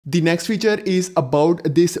The next feature is about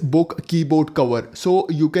this book keyboard cover. So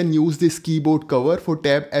you can use this keyboard cover for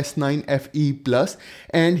tab S9 FE Plus,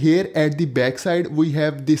 and here at the back side we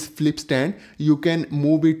have this flip stand. You can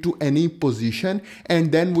move it to any position,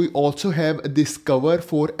 and then we also have this cover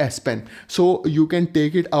for S Pen. So you can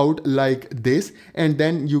take it out like this, and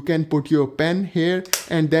then you can put your pen here,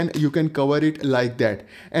 and then you can cover it like that.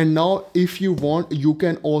 And now if you want, you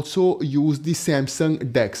can also use the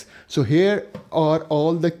Samsung DeX. So here are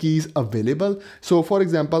all the keys available. So for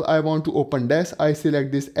example, I want to open DeX. I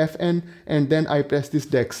select this FN and then I press this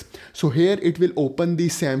DeX. So here it will open the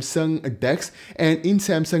Samsung DeX, and in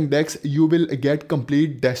Samsung DeX you will get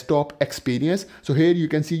complete desktop experience. So here you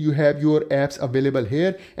can see you have your apps available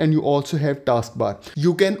here, and you also have taskbar.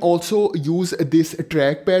 You can also use this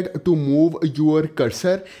trackpad to move your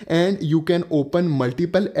cursor, and you can open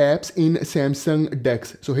multiple apps in Samsung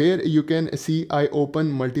DeX. So here you can see I open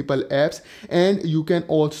multiple apps, and you can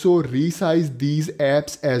also resize these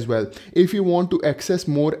apps as well. If you want to access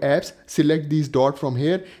more apps, select these dot from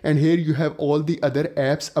here, and here you have all the other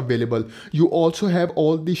apps available. You also have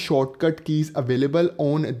all the shortcut keys available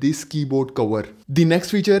on this keyboard cover. The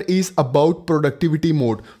next feature is about productivity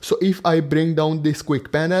mode. So if I bring down this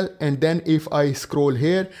quick panel, and then if I scroll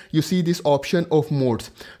here, you see this option of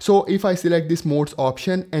modes. So if I select this modes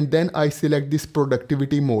option, and then I select this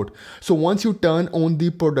productivity mode. So once you turn on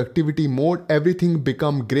the productivity mode, everything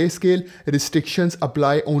become grayscale. Restrictions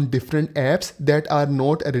apply on different apps that are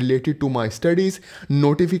not related to my studies.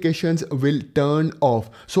 Notifications will turn off,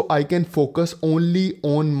 so I can focus only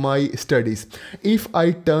on my studies. If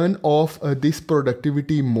I turn off this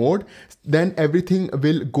productivity mode, then everything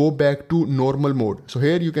will go back to normal mode. So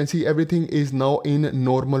here you can see everything is now in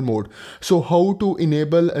normal mode. So how to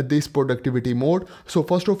enable this productivity mode? So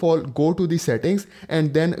first of all, go to the settings,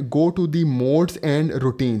 and then go to the modes and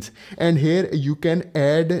routines, and here you can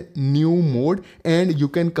add new mode, and you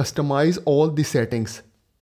can customize all the settings.